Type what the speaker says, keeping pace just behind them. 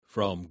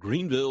From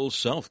Greenville,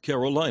 South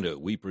Carolina,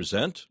 we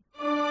present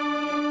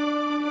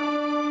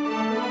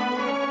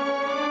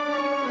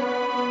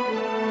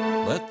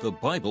Let the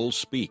Bible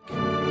Speak.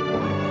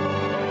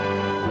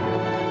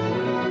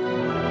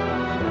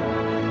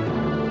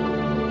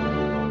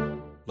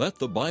 Let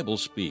the Bible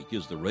Speak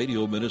is the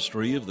radio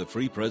ministry of the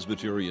Free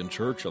Presbyterian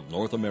Church of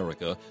North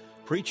America,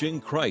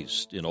 preaching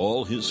Christ in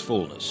all his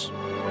fullness.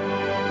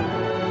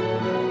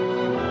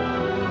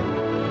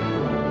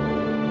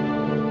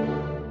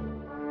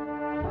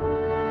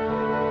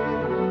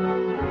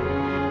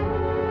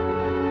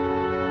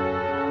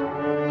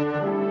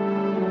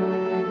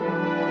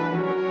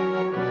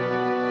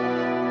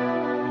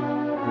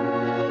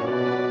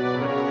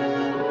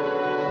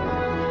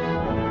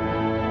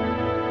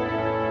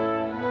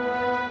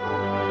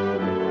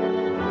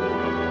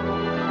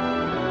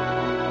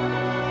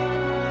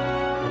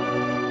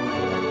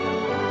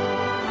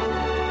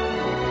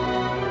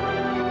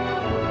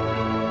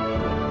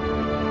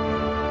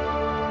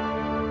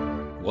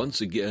 Once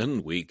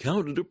again, we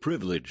count it a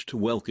privilege to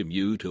welcome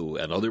you to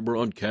another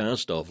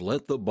broadcast of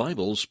Let the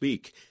Bible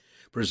Speak,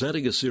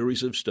 presenting a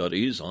series of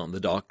studies on the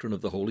doctrine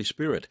of the Holy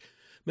Spirit.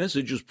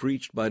 Messages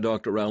preached by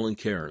Dr. Alan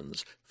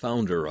Cairns,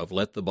 founder of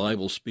Let the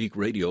Bible Speak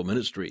Radio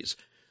Ministries.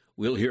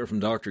 We'll hear from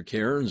Dr.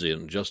 Cairns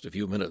in just a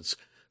few minutes.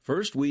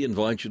 First, we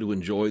invite you to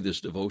enjoy this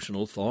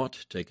devotional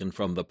thought taken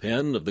from the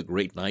pen of the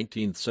great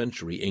 19th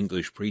century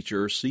English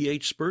preacher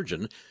C.H.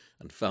 Spurgeon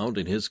and found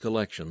in his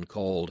collection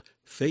called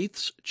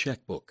Faith's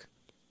Checkbook.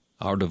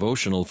 Our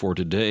devotional for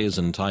today is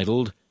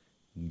entitled,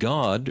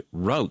 God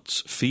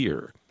Routs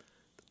Fear.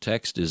 The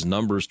text is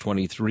Numbers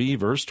 23,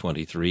 verse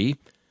 23.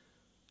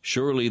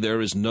 Surely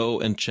there is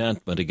no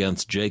enchantment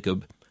against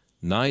Jacob,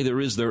 neither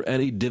is there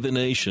any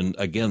divination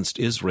against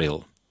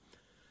Israel.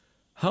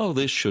 How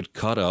this should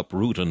cut up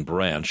root and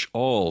branch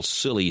all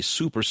silly,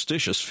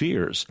 superstitious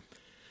fears.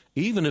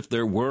 Even if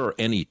there were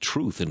any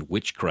truth in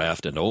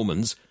witchcraft and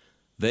omens,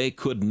 they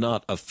could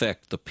not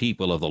affect the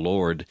people of the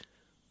Lord.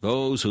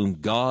 Those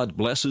whom God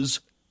blesses,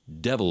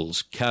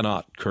 devils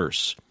cannot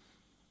curse.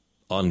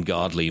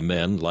 Ungodly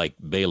men like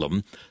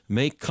Balaam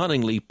may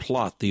cunningly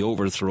plot the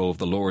overthrow of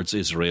the Lord's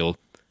Israel,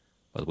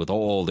 but with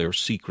all their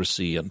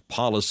secrecy and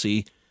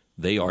policy,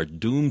 they are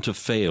doomed to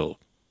fail.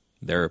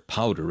 Their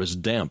powder is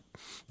damp.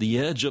 The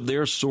edge of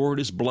their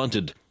sword is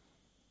blunted.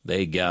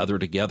 They gather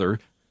together,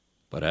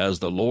 but as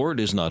the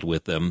Lord is not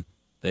with them,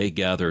 they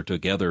gather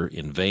together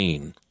in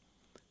vain.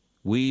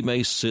 We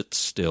may sit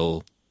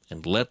still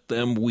and let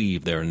them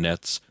weave their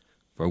nets,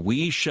 for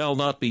we shall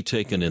not be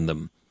taken in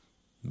them.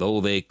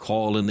 Though they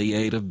call in the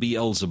aid of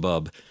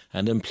Beelzebub,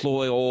 and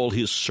employ all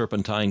his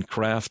serpentine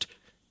craft,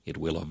 it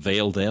will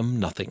avail them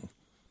nothing.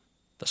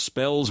 The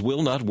spells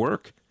will not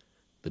work.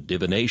 The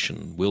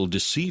divination will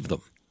deceive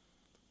them.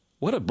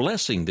 What a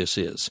blessing this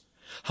is!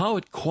 How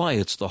it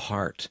quiets the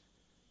heart!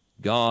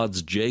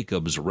 God's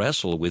Jacobs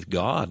wrestle with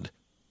God,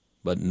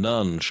 but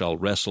none shall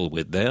wrestle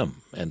with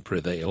them and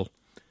prevail.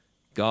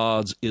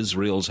 God's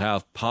Israels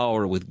have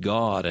power with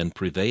God and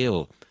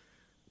prevail,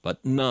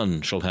 but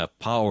none shall have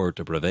power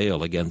to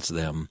prevail against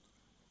them.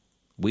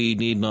 We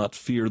need not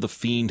fear the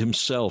fiend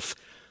himself,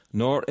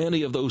 nor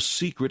any of those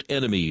secret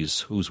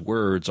enemies whose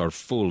words are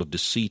full of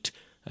deceit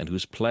and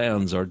whose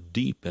plans are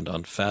deep and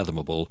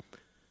unfathomable.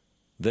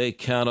 They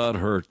cannot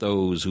hurt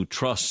those who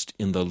trust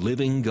in the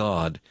living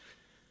God.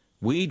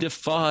 We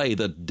defy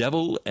the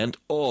devil and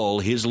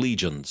all his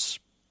legions.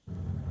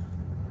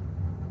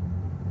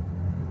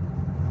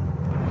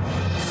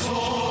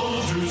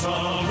 Soldiers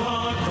of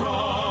the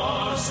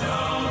cross,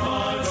 sound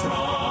the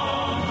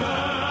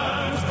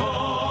trumpet,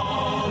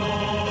 follow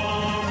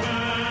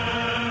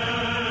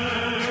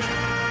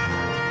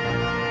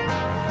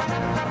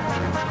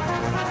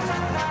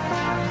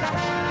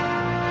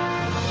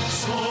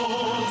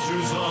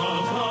Soldiers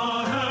of the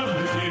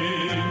heavenly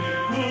King,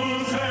 who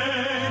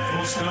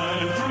faithful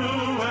stand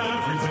through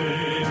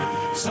everything,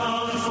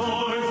 sound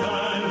forth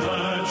and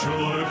let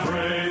your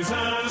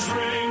praises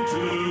ring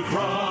to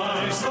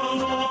Christ the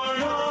Lord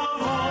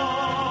of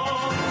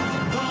all.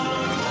 The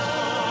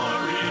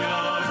glory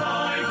of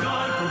thy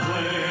God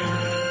proclaim,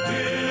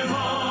 give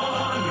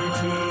honor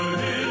to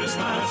his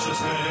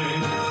matchless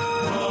name.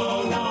 The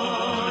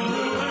one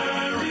who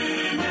e'er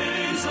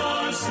remains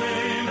the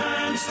same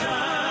and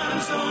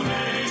stands the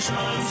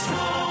nation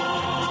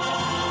strong.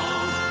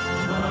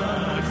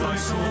 Let thy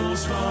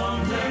soul's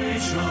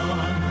foundation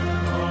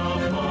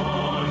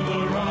upon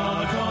the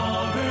rock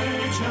of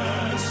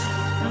ages,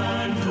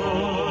 and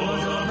though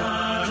the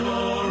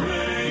battle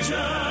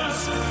rages,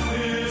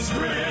 his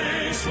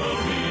grace will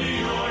be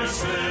your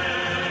stay.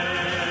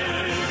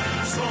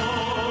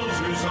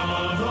 Soldiers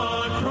of the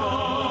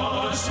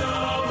cross,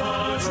 sound the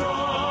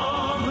trumpet,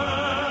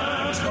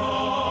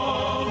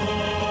 call the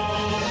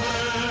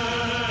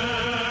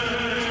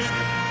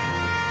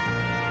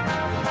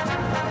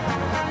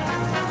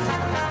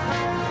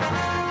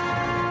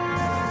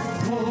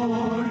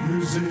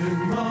warriors in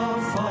the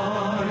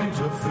fight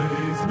of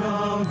faith,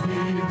 now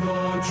heed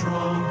the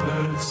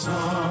trumpet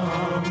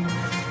sound,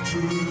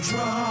 to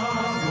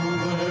travel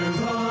where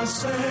the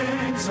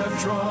saints have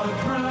trod.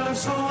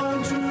 pass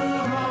on to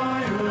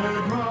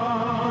higher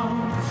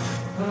ground.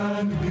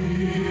 And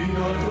be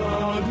not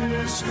thou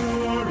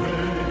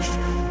discouraged,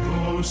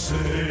 though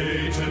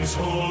Satan's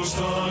host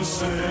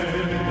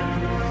assail.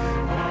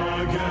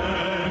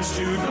 Against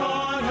you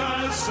God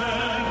has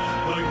said,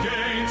 the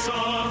gates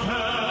of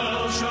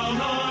hell shall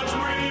not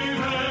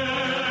prevail.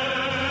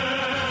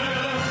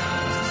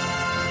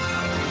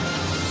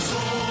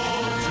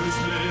 Soldiers,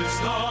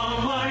 midst the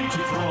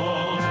mighty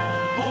throng,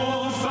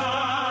 hold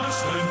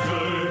fast and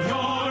gird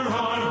your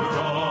armor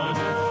on,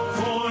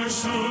 for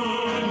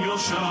soon you'll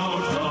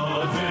shout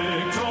the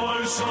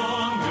victor's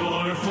song,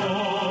 your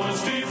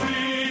foes'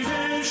 defeat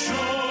is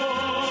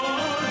sure.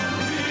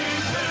 Be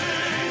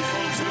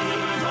faithful to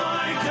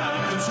thy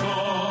captain's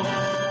call,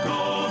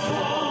 go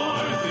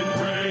forth in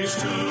grace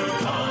to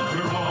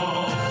conquer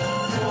all,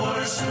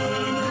 for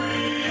soon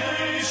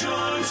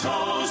creation's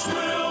host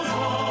will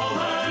fall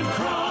and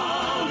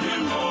crown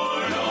him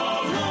Lord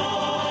of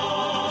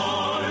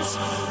Lords.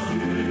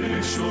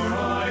 Fix your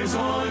eyes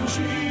on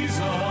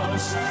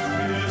Jesus,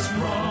 his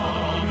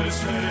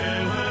promise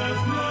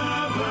faileth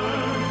never.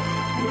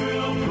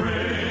 We'll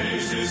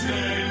praise his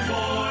name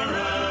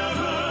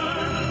forever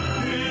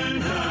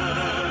in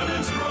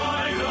heaven's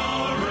bright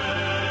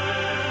array.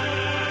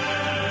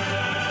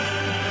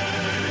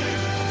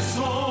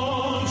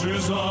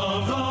 Soldiers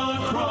of the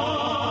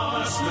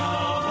cross,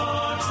 now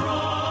the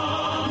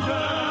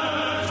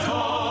trumpet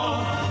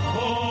call,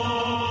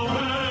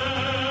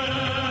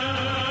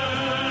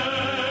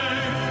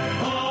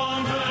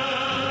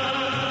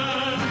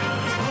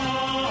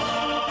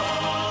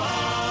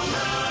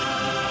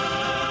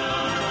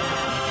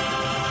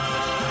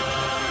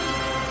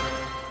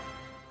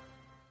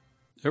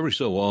 Every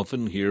so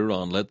often here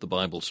on Let the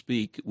Bible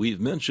Speak,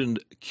 we've mentioned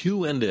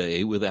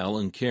Q&A with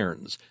Alan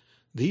Cairns.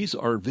 These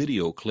are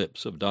video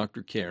clips of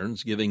Dr.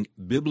 Cairns giving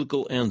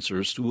biblical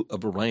answers to a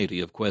variety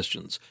of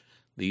questions.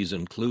 These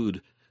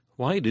include,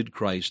 why did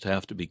Christ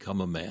have to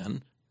become a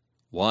man?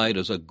 Why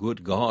does a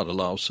good God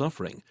allow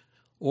suffering?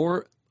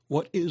 Or,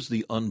 what is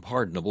the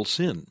unpardonable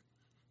sin?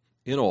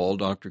 In all,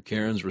 Dr.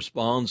 Cairns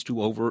responds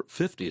to over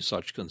 50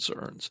 such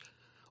concerns.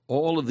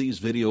 All of these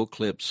video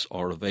clips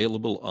are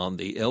available on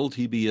the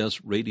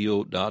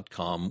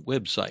ltbsradio.com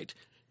website.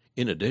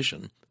 In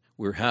addition,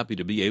 we're happy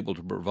to be able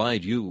to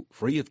provide you,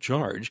 free of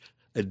charge,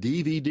 a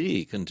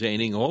DVD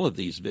containing all of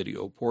these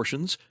video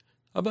portions,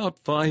 about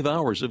 5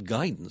 hours of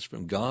guidance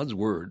from God's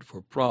Word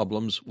for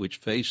problems which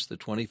face the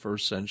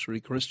 21st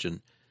century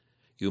Christian.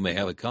 You may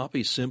have a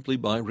copy simply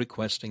by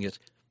requesting it.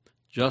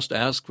 Just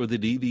ask for the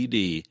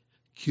DVD,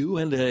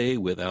 Q&A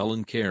with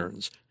Alan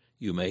Cairns.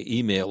 You may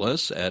email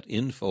us at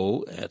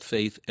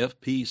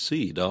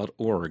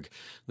info@faithfpc.org.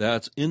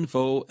 That's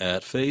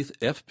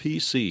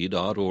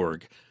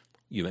info@faithfpc.org.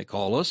 You may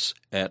call us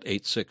at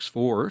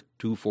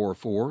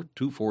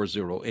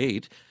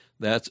 864-244-2408.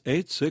 That's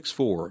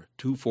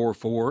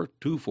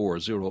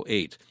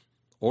 864-244-2408.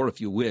 Or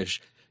if you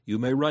wish, you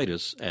may write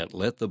us at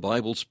Let the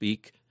Bible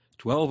Speak,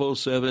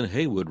 1207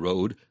 Haywood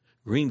Road,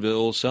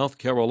 Greenville, South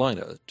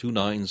Carolina,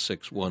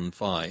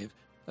 29615.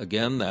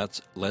 Again,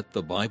 that's Let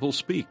the Bible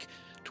Speak,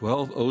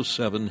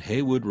 1207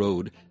 Haywood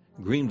Road,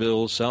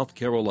 Greenville, South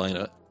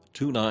Carolina,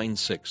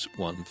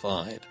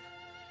 29615.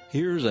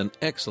 Here's an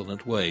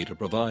excellent way to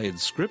provide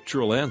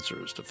scriptural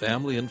answers to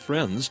family and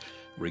friends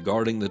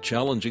regarding the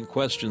challenging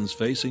questions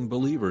facing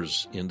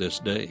believers in this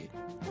day.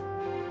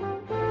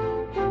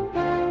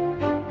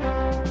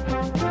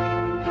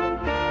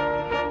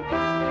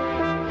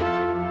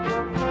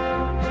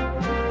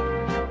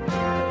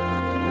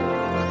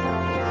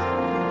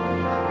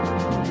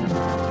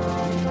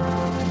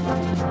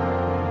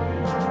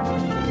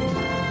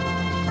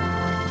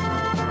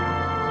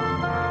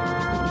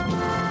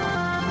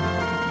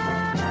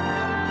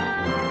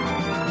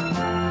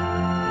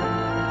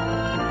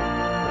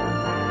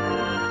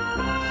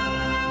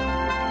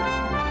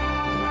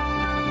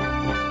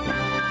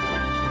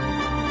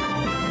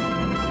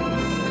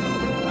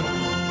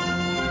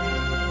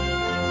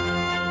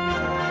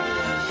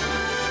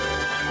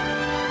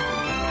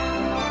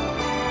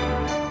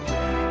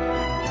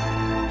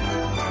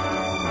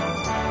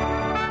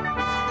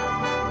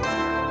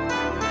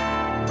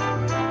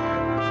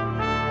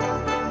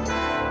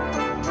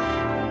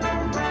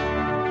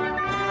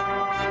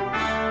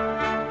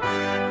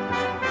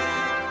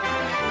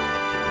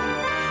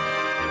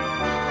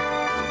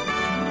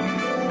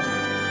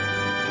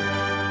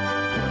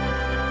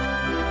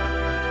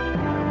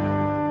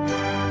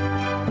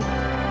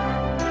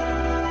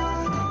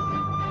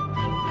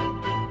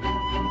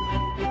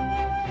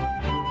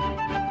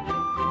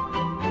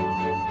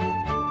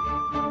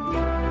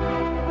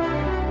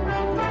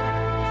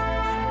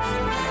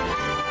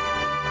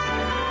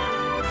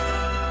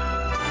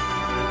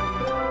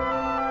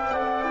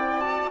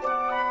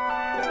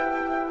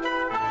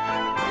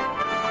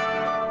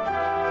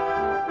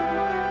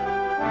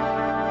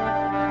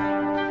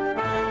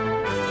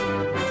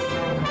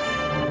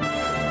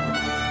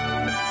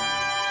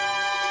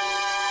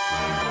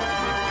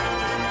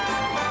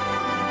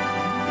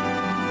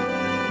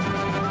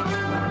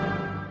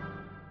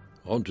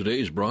 On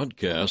today's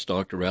broadcast,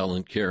 Dr.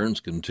 Alan Cairns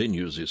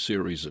continues his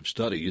series of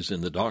studies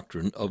in the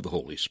doctrine of the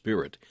Holy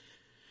Spirit.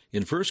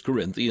 In 1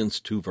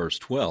 Corinthians 2, verse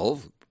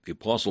 12, the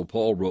Apostle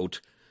Paul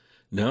wrote,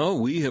 "Now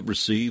we have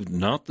received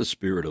not the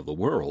Spirit of the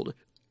world,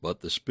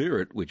 but the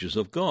Spirit which is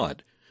of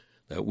God,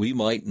 that we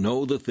might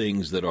know the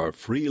things that are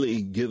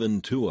freely given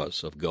to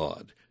us of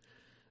God."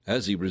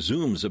 As he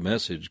resumes a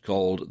message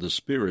called The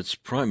Spirit's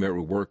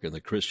Primary Work in the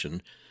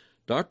Christian,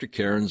 Dr.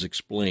 Cairns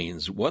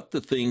explains what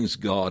the things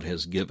God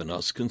has given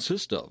us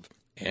consist of,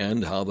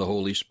 and how the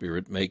Holy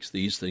Spirit makes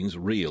these things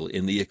real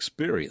in the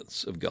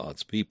experience of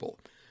God's people.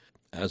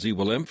 As he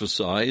will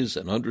emphasize,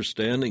 an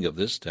understanding of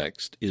this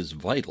text is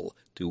vital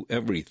to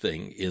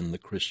everything in the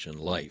Christian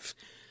life.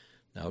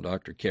 Now,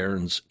 Dr.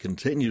 Cairns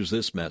continues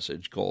this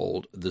message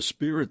called The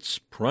Spirit's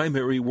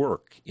Primary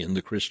Work in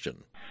the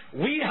Christian.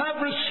 We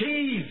have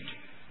received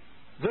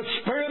the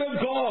Spirit of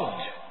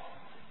God,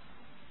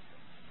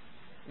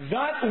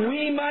 that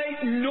we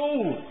might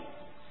know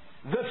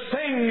the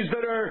things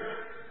that are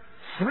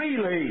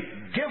freely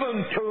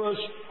given to us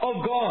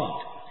of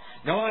God.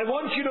 Now, I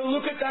want you to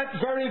look at that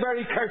very,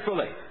 very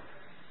carefully.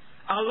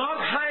 A lot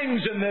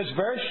hangs in this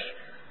verse.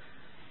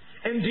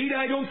 Indeed,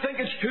 I don't think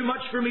it's too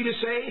much for me to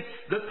say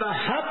that the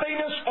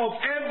happiness of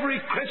every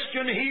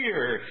Christian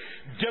here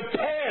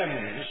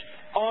depends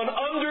on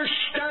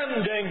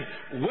understanding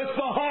with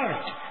the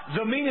heart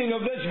the meaning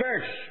of this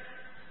verse.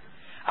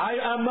 I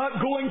am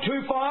not going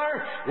too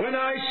far when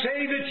I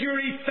say that your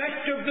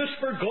effectiveness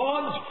for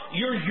God,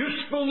 your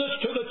usefulness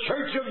to the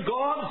church of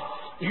God,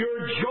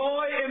 your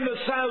joy in the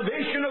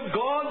salvation of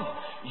God,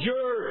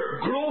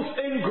 your growth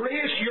in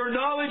grace, your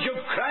knowledge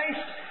of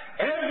Christ,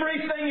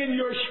 everything in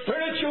your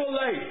spiritual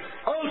life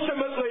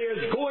ultimately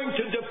is going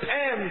to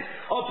depend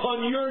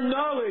upon your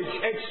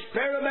knowledge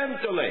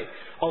experimentally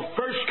of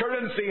 1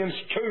 Corinthians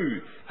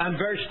 2 and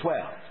verse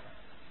 12.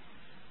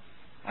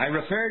 I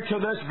refer to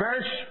this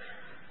verse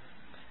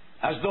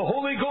as the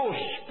Holy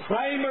Ghost's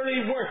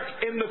primary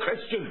work in the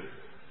Christian.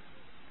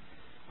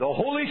 The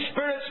Holy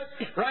Spirit's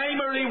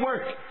primary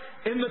work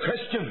in the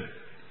Christian.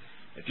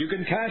 If you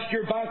can cast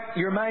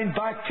your mind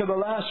back to the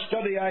last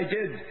study I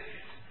did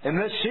in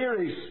this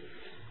series,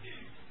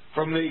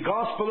 from the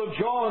Gospel of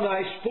John,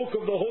 I spoke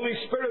of the Holy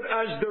Spirit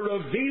as the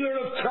revealer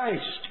of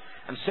Christ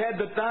and said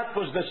that that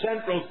was the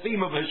central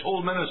theme of His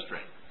whole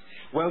ministry.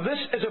 Well, this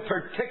is a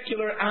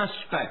particular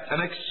aspect, an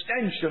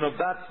extension of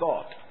that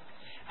thought.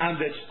 And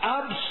it's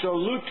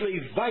absolutely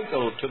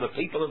vital to the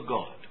people of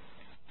God.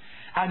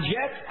 And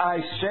yet,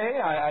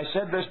 I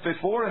said this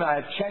before, and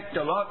I've checked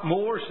a lot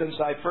more since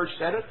I first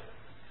said it.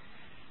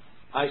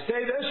 I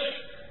say this,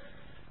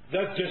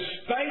 that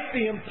despite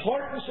the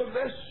importance of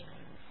this,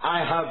 I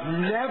have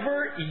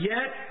never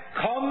yet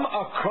come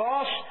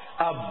across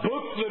a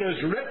book that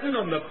is written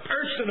on the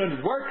person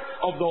and work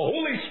of the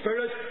Holy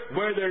Spirit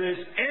where there is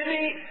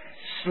any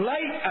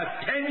slight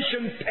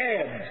attention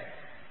paid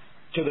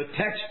to the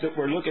text that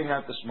we're looking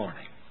at this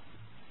morning.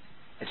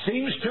 It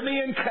seems to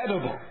me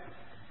incredible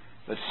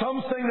that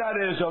something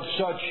that is of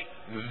such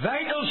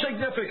vital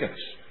significance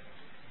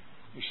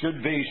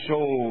should be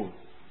so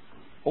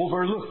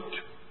overlooked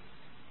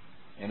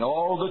in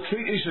all the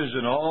treatises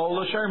and all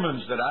the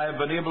sermons that I have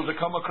been able to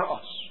come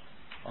across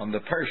on the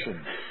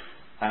person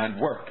and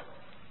work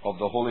of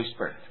the Holy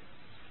Spirit.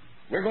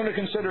 We're going to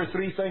consider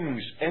three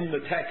things in the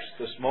text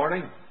this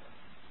morning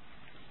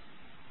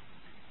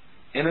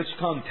in its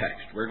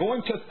context. We're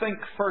going to think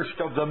first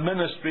of the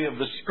ministry of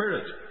the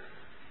Spirit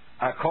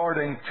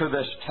according to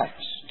this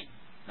text.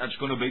 That's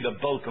going to be the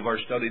bulk of our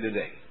study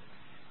today.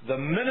 The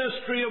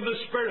ministry of the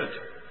Spirit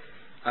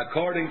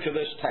according to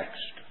this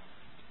text.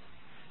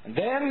 And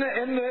then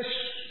in this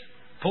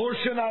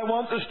portion I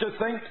want us to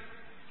think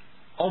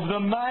of the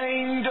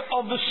mind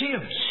of the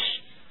saints.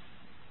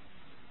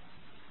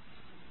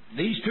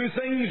 These two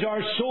things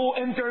are so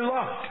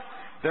interlocked,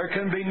 there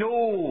can be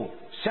no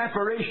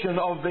separation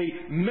of the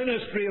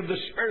ministry of the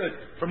Spirit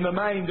from the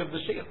mind of the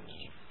saints.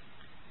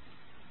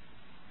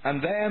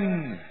 And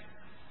then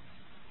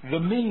the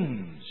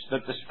means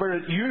that the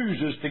Spirit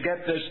uses to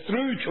get this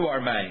through to our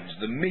minds,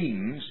 the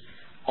means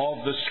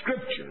of the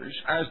Scriptures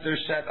as they're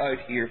set out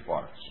here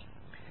for us.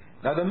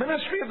 Now, the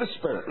ministry of the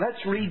Spirit,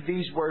 let's read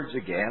these words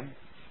again.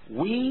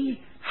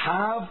 We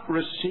have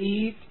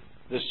received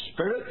the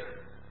Spirit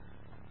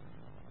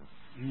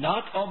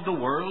not of the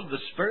world. The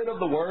spirit of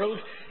the world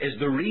is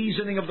the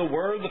reasoning of the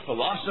world, the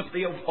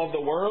philosophy of the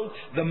world,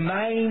 the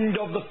mind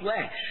of the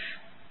flesh.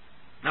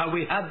 Now,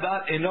 we had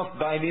that enough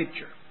by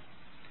nature.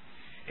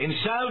 In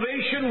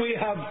salvation we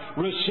have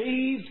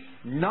received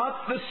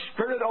not the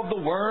spirit of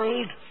the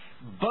world,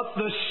 but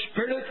the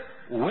Spirit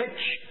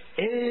which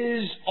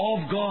is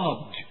of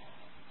God.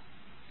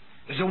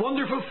 There's a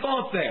wonderful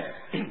thought there.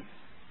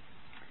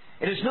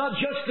 It is not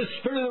just the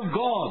Spirit of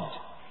God.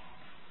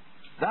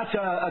 That's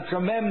a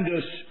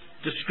tremendous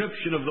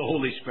description of the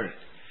Holy Spirit,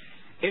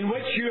 in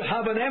which you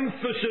have an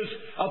emphasis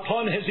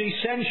upon His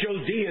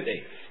essential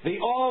deity. The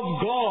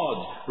of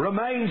God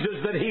reminds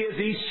us that He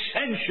is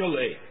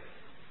essentially,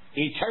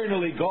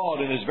 eternally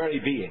God in His very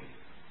being.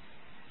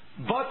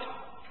 But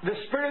the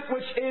Spirit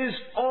which is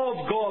of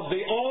God.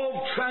 The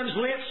of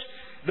translates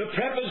the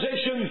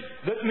preposition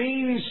that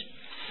means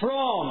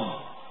from,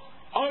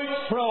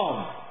 out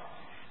from.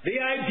 The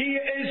idea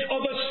is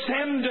of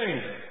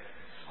ascending,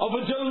 of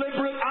a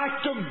deliberate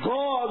act of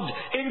God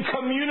in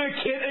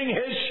communicating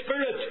His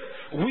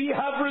Spirit. We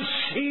have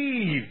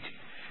received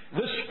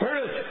the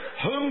Spirit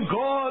whom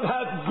God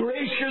hath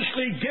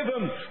graciously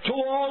given to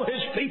all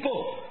His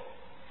people.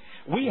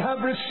 We have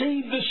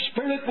received the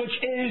Spirit which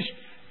is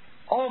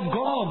of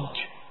God,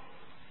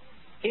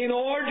 in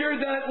order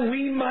that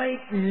we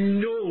might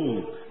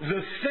know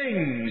the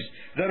things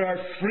that are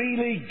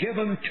freely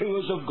given to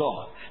us of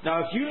God. Now,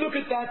 if you look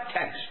at that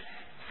text,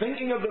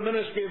 thinking of the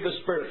ministry of the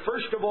Spirit,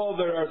 first of all,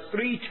 there are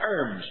three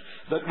terms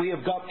that we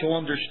have got to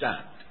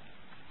understand.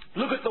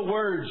 Look at the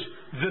words,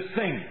 the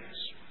things.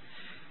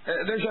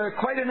 There's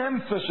quite an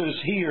emphasis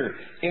here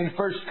in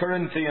 1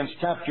 Corinthians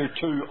chapter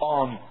 2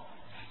 on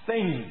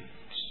things.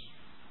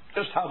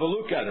 Just have a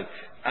look at it.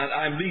 And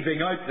I'm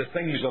leaving out the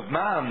things of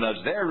man as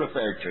they're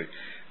referred to.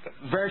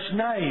 Verse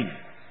 9,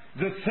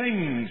 the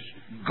things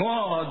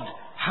God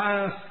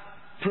hath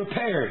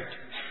prepared.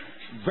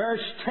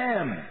 Verse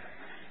 10,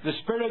 the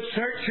Spirit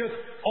searcheth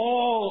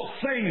all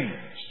things.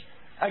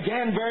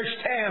 Again, verse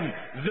 10,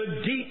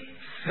 the deep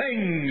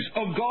things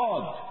of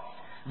God.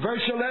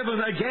 Verse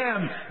 11,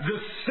 again, the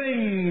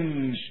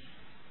things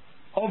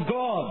of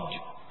God.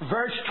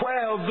 Verse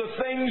 12,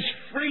 the things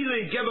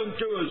freely given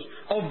to us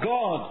of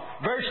God.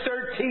 Verse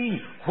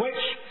 13, which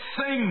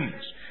things?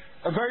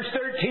 Verse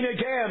 13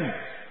 again,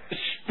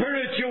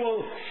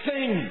 spiritual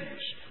things.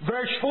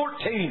 Verse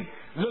 14,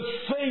 the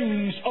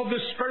things of the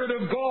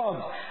Spirit of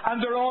God.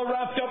 And they're all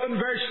wrapped up in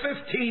verse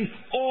 15,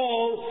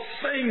 all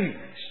things.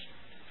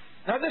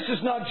 Now this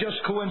is not just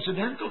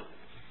coincidental.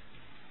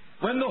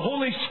 When the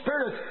Holy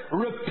Spirit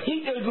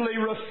repeatedly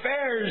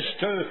refers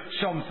to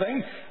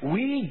something,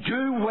 we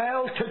do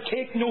well to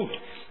take note.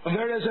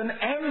 There is an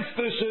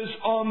emphasis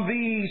on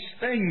these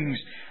things,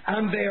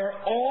 and they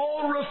are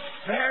all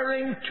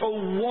referring to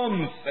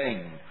one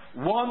thing,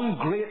 one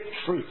great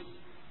truth.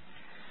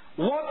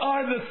 What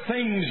are the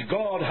things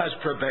God has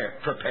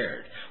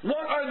prepared?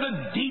 What are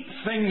the deep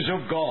things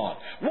of God?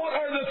 What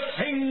are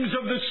the things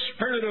of the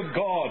Spirit of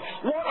God?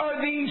 What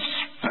are these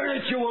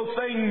spiritual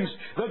things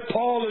that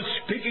Paul is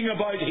speaking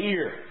about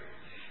here?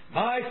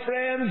 My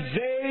friend,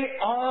 they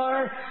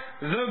are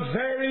the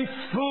very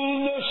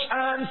fullness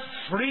and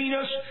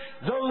freeness,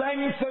 the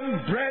length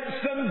and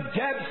breadth and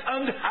depth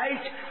and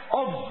height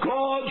of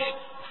God's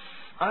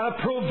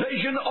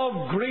provision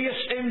of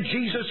grace in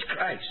Jesus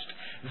Christ.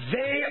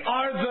 They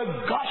are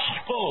the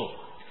gospel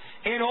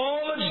in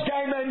all its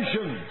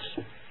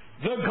dimensions,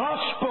 the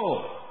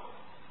gospel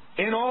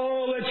in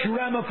all its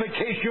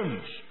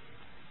ramifications.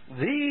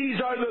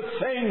 These are the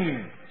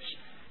things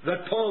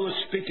that Paul is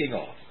speaking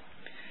of.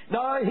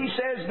 Now, he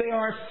says they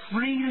are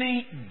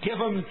freely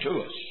given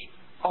to us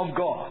of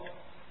God.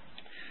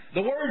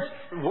 The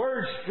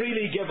words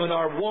freely given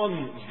are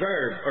one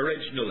verb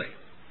originally.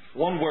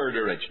 One word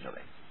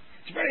originally.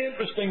 It's a very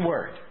interesting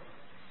word.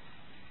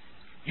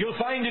 You'll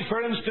find it,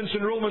 for instance,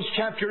 in Romans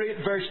chapter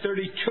 8, verse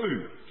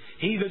 32.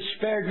 He that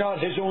spared not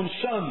his own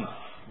Son,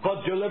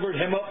 but delivered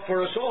him up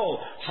for us all,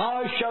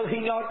 how shall he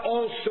not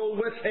also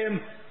with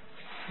him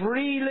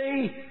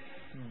freely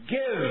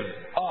give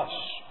us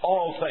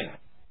all things?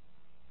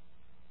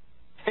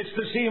 It's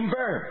the same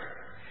verb.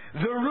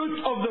 The root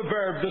of the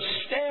verb, the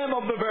stem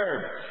of the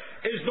verb,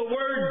 is the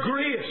word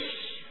grace,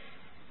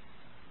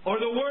 or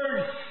the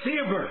word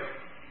favor.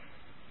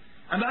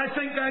 And I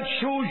think that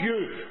shows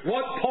you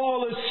what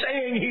Paul is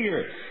saying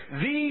here.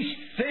 These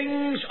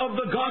things of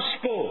the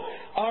gospel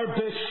are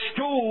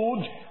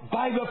bestowed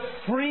by the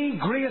free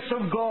grace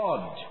of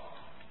God.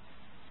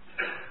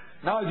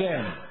 Now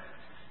then,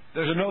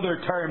 there's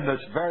another term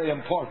that's very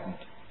important,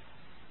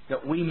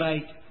 that we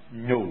might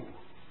know.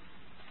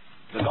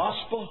 The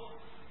gospel,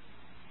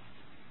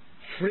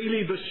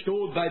 freely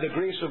bestowed by the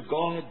grace of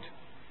God.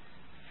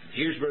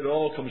 Here's where it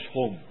all comes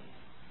home,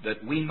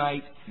 that we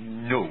might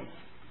know.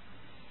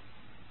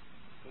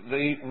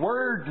 The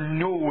word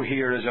know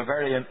here is a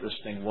very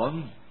interesting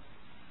one.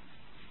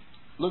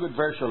 Look at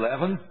verse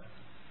 11.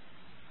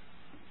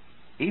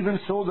 Even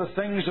so the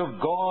things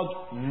of God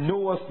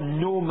knoweth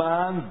no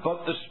man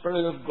but the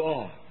Spirit of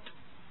God.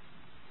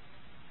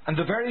 And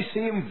the very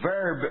same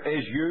verb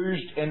is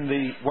used in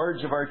the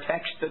words of our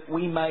text, that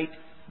we might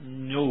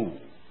know.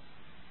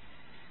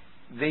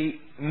 The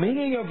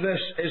meaning of this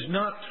is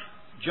not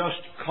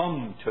just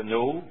come to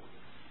know.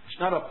 It's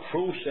not a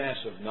process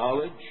of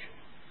knowledge.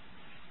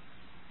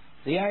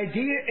 The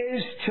idea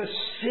is to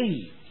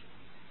see,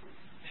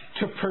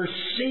 to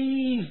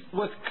perceive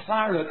with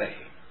clarity,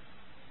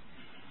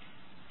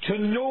 to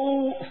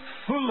know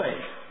fully.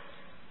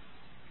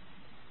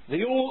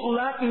 The old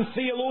Latin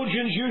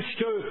theologians used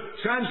to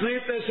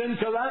translate this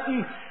into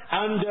Latin,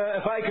 and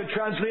if I could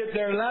translate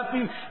their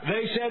Latin,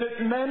 they said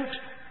it meant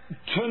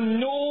to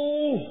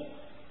know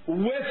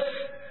with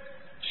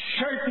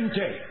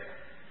certainty.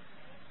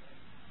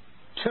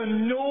 To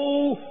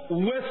know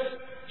with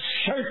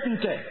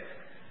certainty.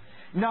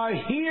 Now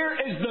here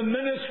is the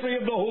ministry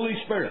of the Holy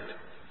Spirit.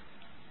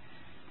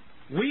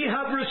 We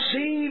have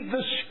received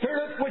the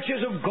Spirit which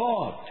is of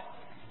God,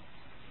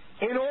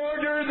 in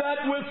order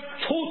that with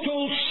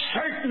total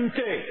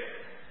certainty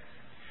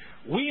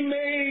we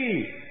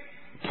may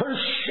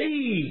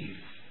perceive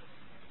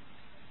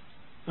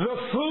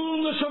the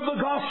fullness of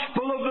the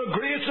gospel of the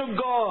grace of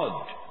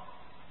God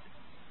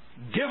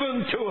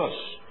given to us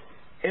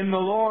in the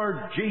Lord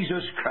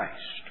Jesus Christ.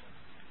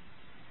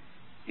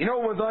 You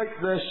know, without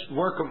this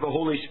work of the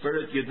Holy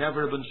Spirit, you'd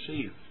never have been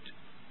saved.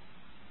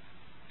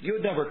 You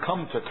would never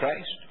come to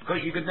Christ, because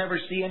you could never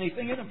see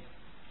anything in Him.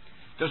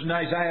 Doesn't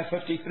Isaiah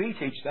 53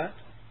 teach that?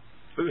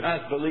 Who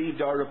hath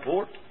believed our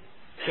report?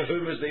 To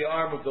whom is the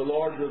arm of the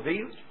Lord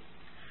revealed?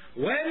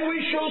 When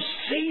we shall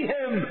see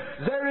Him,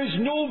 there is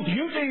no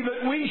beauty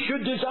that we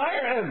should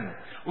desire Him.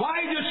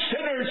 Why do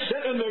sinners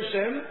sit in their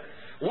sin?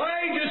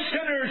 Why do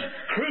sinners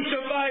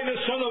crucify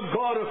the Son of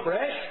God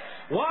afresh?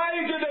 Why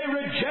do they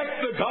reject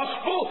the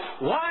gospel?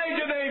 Why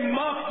do they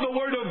mock the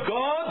Word of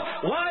God?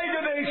 Why do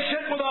they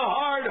sit with a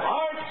hard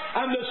heart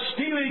and a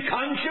steely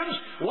conscience?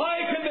 Why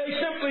can they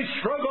simply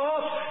shrug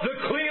off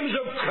the claims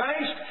of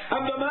Christ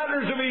and the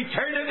matters of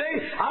eternity?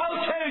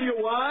 I'll tell you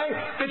why.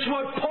 It's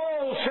what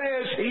Paul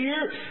says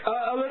here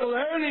a little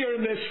earlier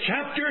in this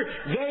chapter.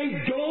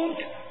 They don't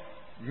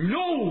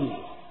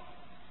know.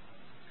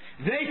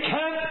 They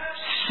can't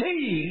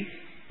see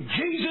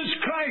Jesus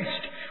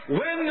Christ.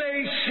 When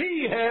they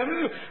see Him,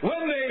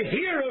 when they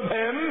hear of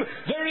Him,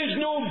 there is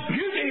no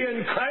beauty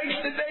in Christ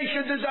that they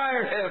should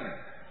desire Him.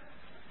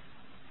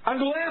 And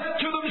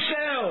left to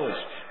themselves,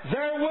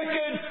 their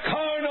wicked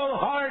carnal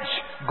hearts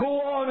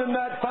go on in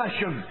that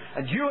fashion.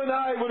 And you and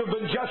I would have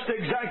been just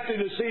exactly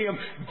to see Him.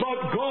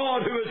 But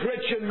God, who is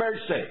rich in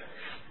mercy,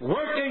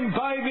 working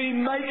by the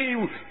mighty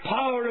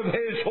power of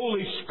His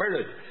Holy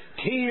Spirit,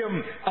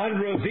 came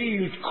and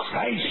revealed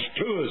Christ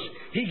to us.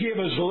 He gave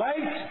us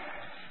light,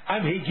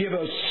 and He gave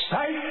us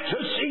sight to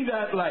see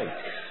that light,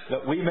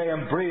 that we may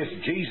embrace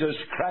Jesus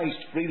Christ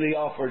freely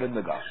offered in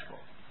the gospel.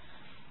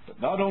 But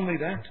not only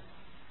that,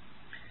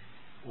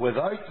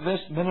 without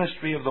this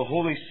ministry of the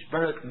Holy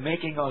Spirit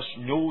making us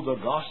know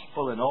the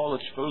gospel in all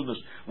its fullness,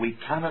 we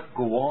cannot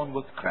go on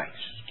with Christ.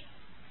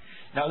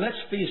 Now let's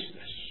face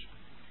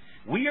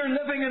this. We are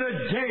living in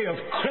a day of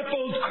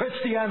crippled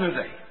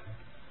Christianity.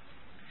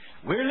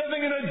 We're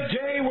living in a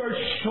day where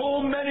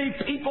so many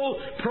people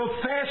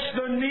profess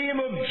the name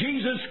of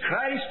Jesus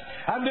Christ,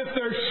 and if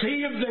they're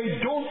saved,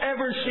 they don't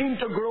ever seem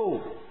to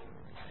grow.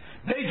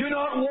 They do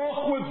not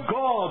walk with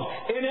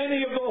God in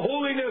any of the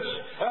holiness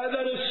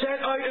that is set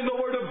out in the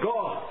Word of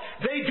God.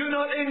 They do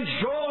not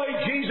enjoy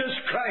Jesus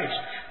Christ.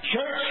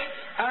 Church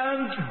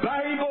and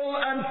Bible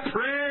and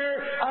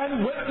prayer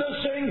and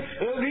witnessing,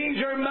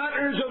 these are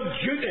matters of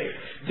duty.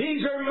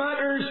 These are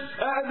matters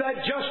that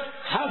just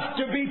have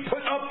to be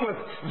put up with.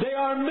 They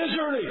are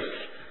miseries.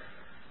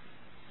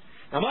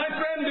 Now, my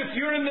friend, if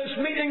you're in this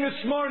meeting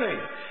this morning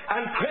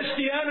and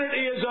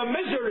Christianity is a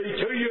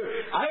misery to you,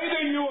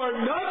 either you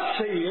are not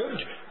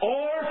saved,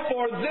 or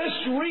for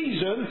this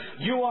reason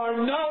you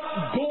are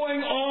not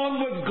going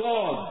on with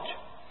God.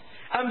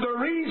 And the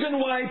reason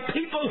why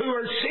people who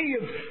are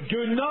saved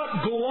do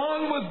not go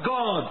on with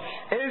God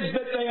is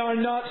that they are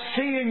not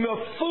seeing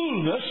the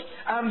fullness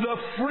and the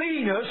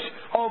freeness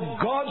of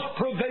God's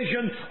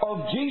provision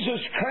of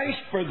Jesus Christ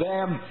for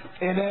them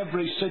in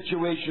every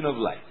situation of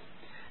life.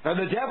 Now,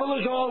 the devil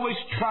is always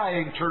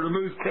trying to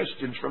remove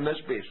Christians from this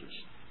basis.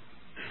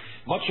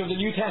 Much of the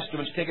New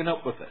Testament is taken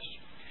up with this.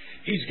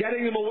 He's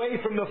getting them away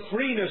from the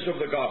freeness of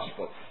the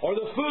gospel, or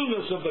the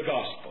fullness of the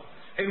gospel,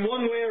 in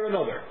one way or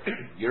another.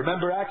 You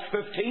remember Acts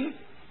 15?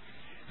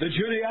 The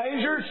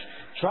Judaizers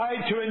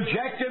tried to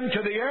inject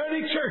into the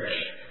early church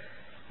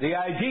the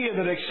idea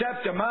that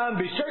except a man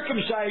be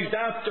circumcised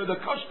after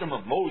the custom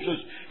of Moses,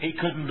 he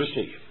couldn't be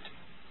saved.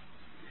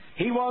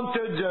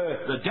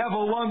 The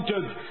devil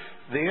wanted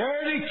the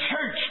early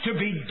church to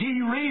be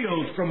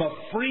derailed from a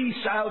free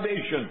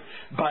salvation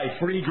by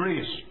free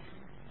grace,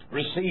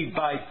 received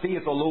by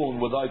faith alone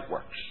without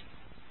works.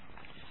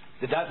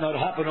 Did that not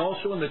happen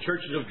also in the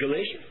churches of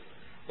Galatia?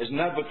 Isn't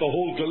that what the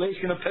whole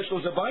Galatian epistle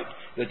is about?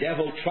 The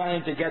devil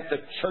trying to get the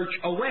church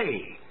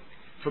away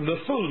from the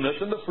fullness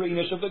and the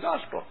freeness of the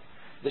gospel.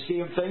 The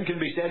same thing can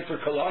be said for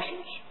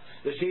Colossians.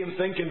 The same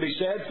thing can be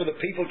said for the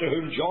people to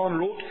whom John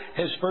wrote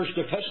his first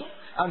epistle.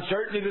 And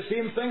certainly the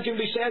same thing can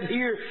be said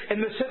here in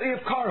the city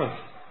of Corinth.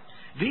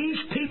 These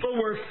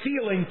people were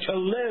feeling to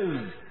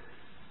live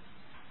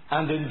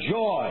and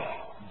enjoy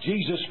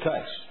Jesus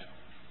Christ.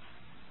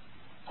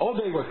 Oh,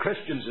 they were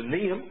Christians in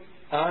name,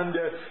 and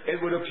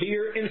it would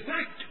appear, in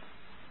fact,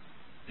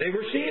 they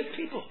were saved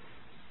people.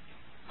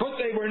 But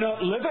they were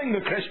not living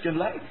the Christian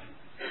life.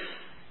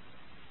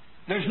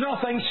 There's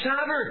nothing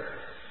sadder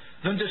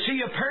than to see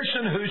a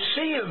person who's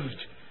saved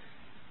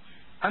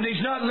and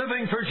he's not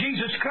living for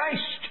Jesus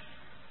Christ.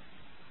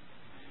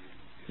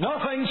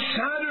 Nothing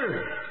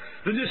sadder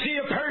than to see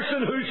a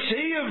person who's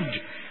saved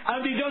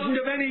and he doesn't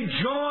have any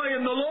joy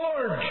in the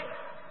Lord,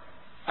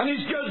 and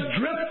he's just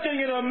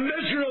drifting in a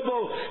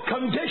miserable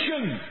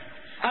condition.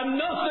 and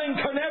nothing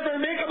can ever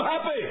make him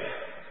happy.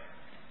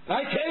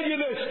 I tell you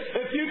this,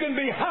 if you can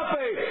be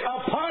happy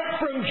apart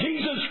from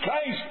Jesus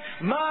Christ,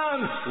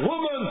 man,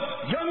 woman,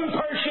 young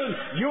person,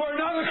 you are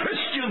not a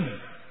Christian.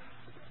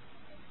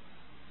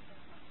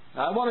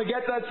 I want to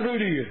get that through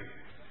to you.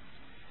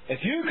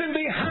 If you can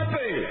be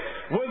happy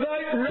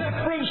without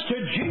reference to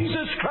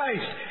Jesus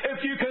Christ,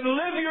 if you can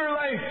live your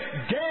life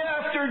day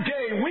after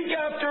day, week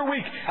after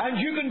week, and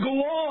you can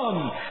go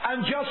on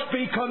and just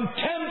be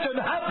content and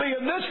happy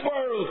in this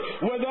world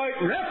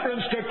without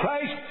reference to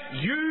Christ,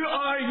 you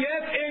are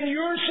yet in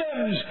your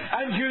sins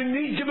and you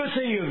need to be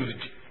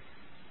saved.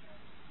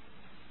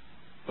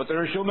 But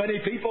there are so many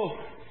people,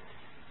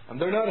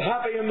 and they're not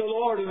happy in the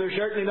Lord, and they're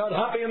certainly not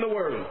happy in the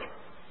world.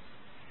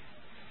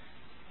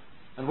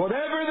 And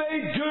whatever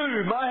they do,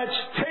 it's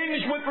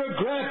tinged with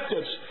regret,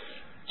 it's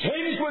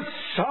tinged with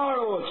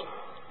sorrow, it's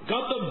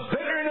got the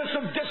bitterness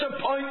of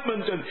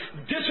disappointment and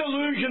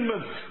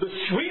disillusionment. The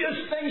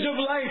sweetest things of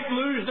life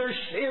lose their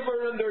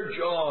savour and their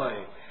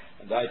joy.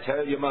 And I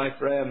tell you, my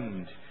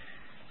friend,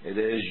 it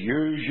is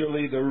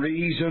usually the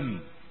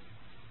reason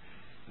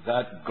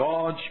that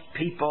God's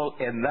people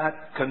in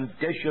that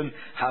condition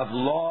have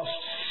lost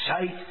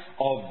sight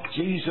of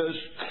Jesus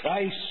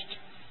Christ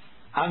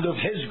and of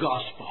His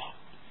gospel.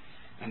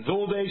 And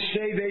though they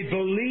say they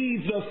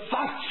believe the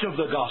facts of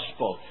the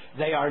gospel,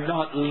 they are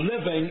not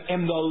living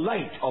in the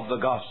light of the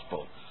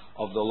gospel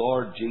of the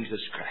Lord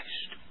Jesus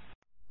Christ.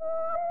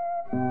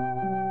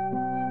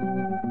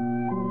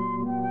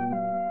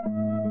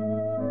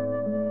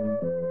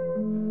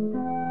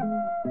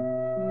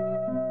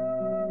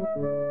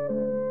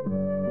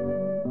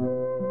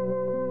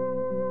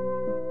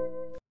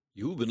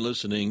 You've been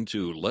listening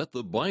to Let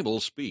the Bible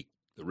Speak,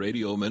 the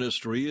radio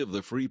ministry of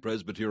the Free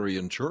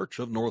Presbyterian Church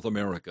of North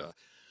America.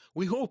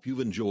 We hope you've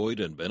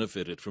enjoyed and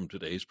benefited from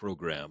today's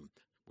program.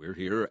 We're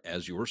here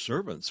as your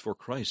servants for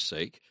Christ's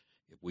sake.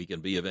 If we can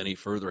be of any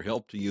further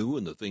help to you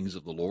in the things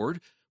of the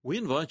Lord, we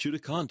invite you to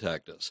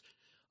contact us.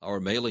 Our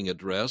mailing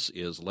address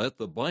is Let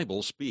the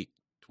Bible Speak,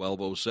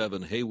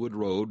 1207 Haywood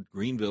Road,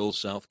 Greenville,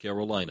 South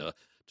Carolina,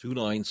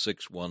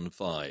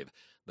 29615.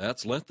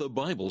 That's Let the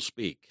Bible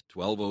Speak,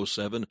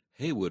 1207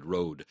 Haywood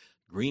Road,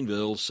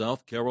 Greenville,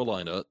 South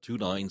Carolina,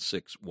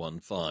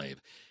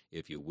 29615.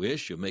 If you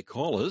wish, you may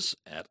call us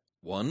at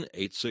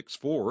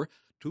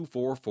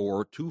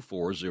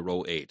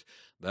 1-864-244-2408.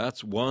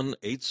 That's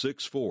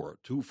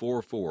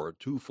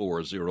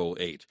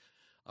 1-864-244-2408.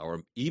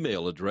 Our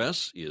email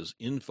address is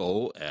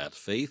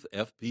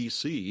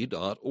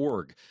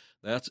info@faithfpc.org.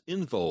 That's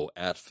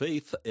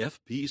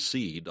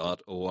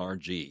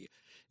info@faithfpc.org.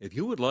 If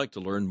you would like to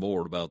learn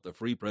more about the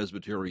Free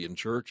Presbyterian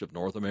Church of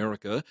North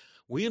America,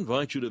 we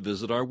invite you to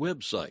visit our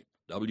website,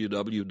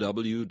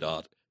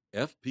 www.fpcna.org.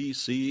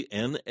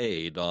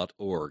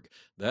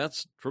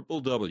 That's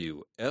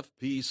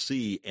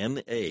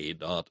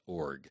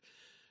www.fpcna.org.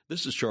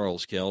 This is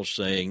Charles Kelch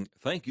saying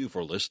thank you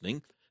for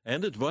listening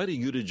and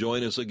inviting you to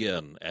join us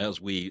again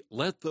as we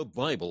Let the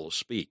Bible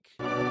Speak.